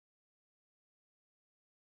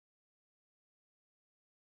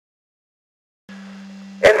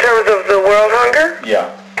world hunger? Yeah.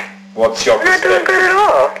 What's your Not doing perspective? good at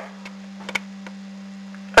all.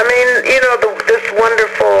 I mean, this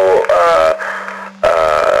wonderful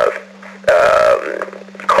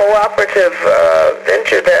cooperative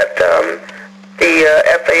venture that the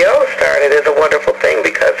FAO started is a wonderful thing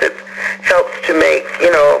because it helps to make,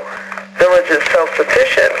 villages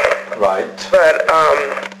self-sufficient. Right. But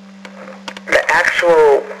the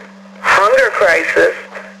actual hunger crisis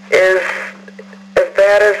is as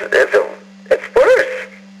bad as it's worse.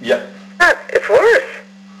 Yeah. It's worse.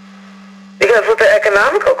 Because with the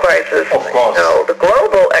economical crisis, Of course. the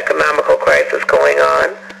global economical crisis going on,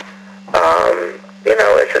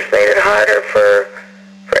 it's just made it harder for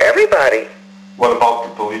everybody. What about the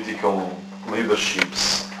political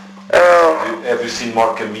leaderships? Oh. Have you seen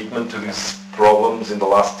more commitment to these problems in the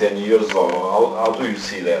last 10 years, or how do you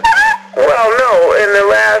see that? Well, no.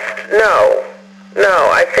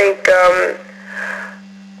 I think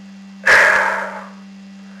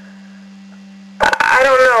I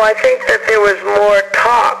don't know. I think that there was more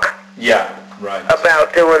talk. Yeah, right.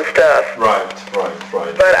 About doing stuff. Right.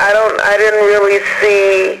 But I didn't really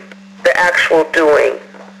see the actual doing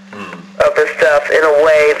of the stuff in a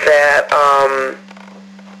way that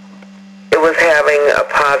it was having a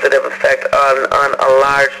positive effect on a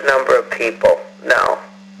large number of people. No.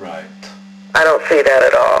 Right. I don't see that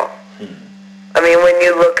at all. I mean, when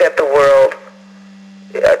you look at the world,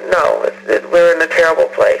 no, we're in a terrible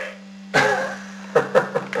place.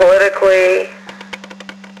 Politically,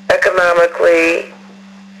 economically,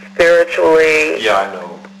 spiritually. Yeah, I know.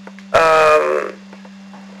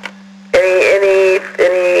 Any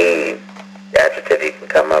adjective you can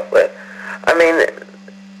come up with. I mean,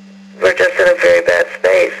 we're just in a very bad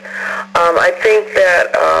space. I think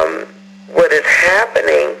that what is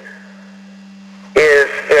happening is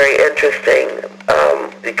very interesting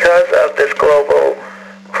because of this global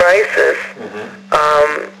crisis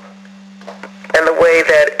and the way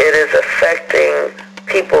that it is affecting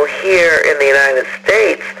people here in the United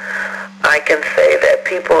States. I can say that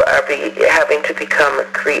people are having to become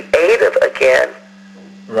creative again.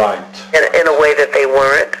 Right. In a way that they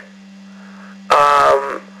weren't.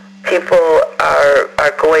 People are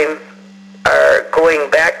going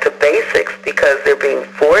back to basics because they're being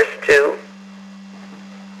forced to.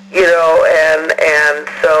 And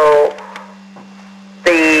so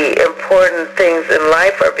the important things in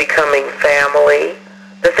life are becoming family,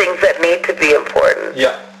 the things that need to be important.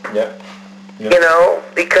 Yeah.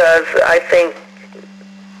 Because I think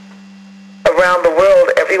around the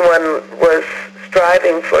world everyone was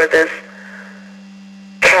striving for this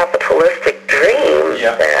capitalistic dream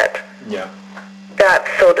that got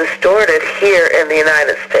so distorted here in the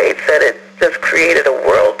United States that it just created a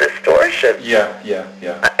world distortion. Yeah.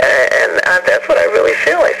 And that's what I really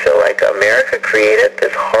feel. I feel like America created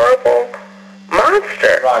this horrible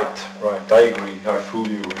monster. Right. I agree. I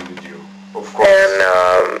fully agree with you. Of course. And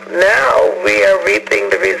now we are reaping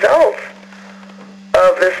the results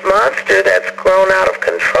of this monster that's grown out of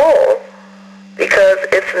control because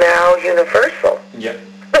it's now universal. Yeah.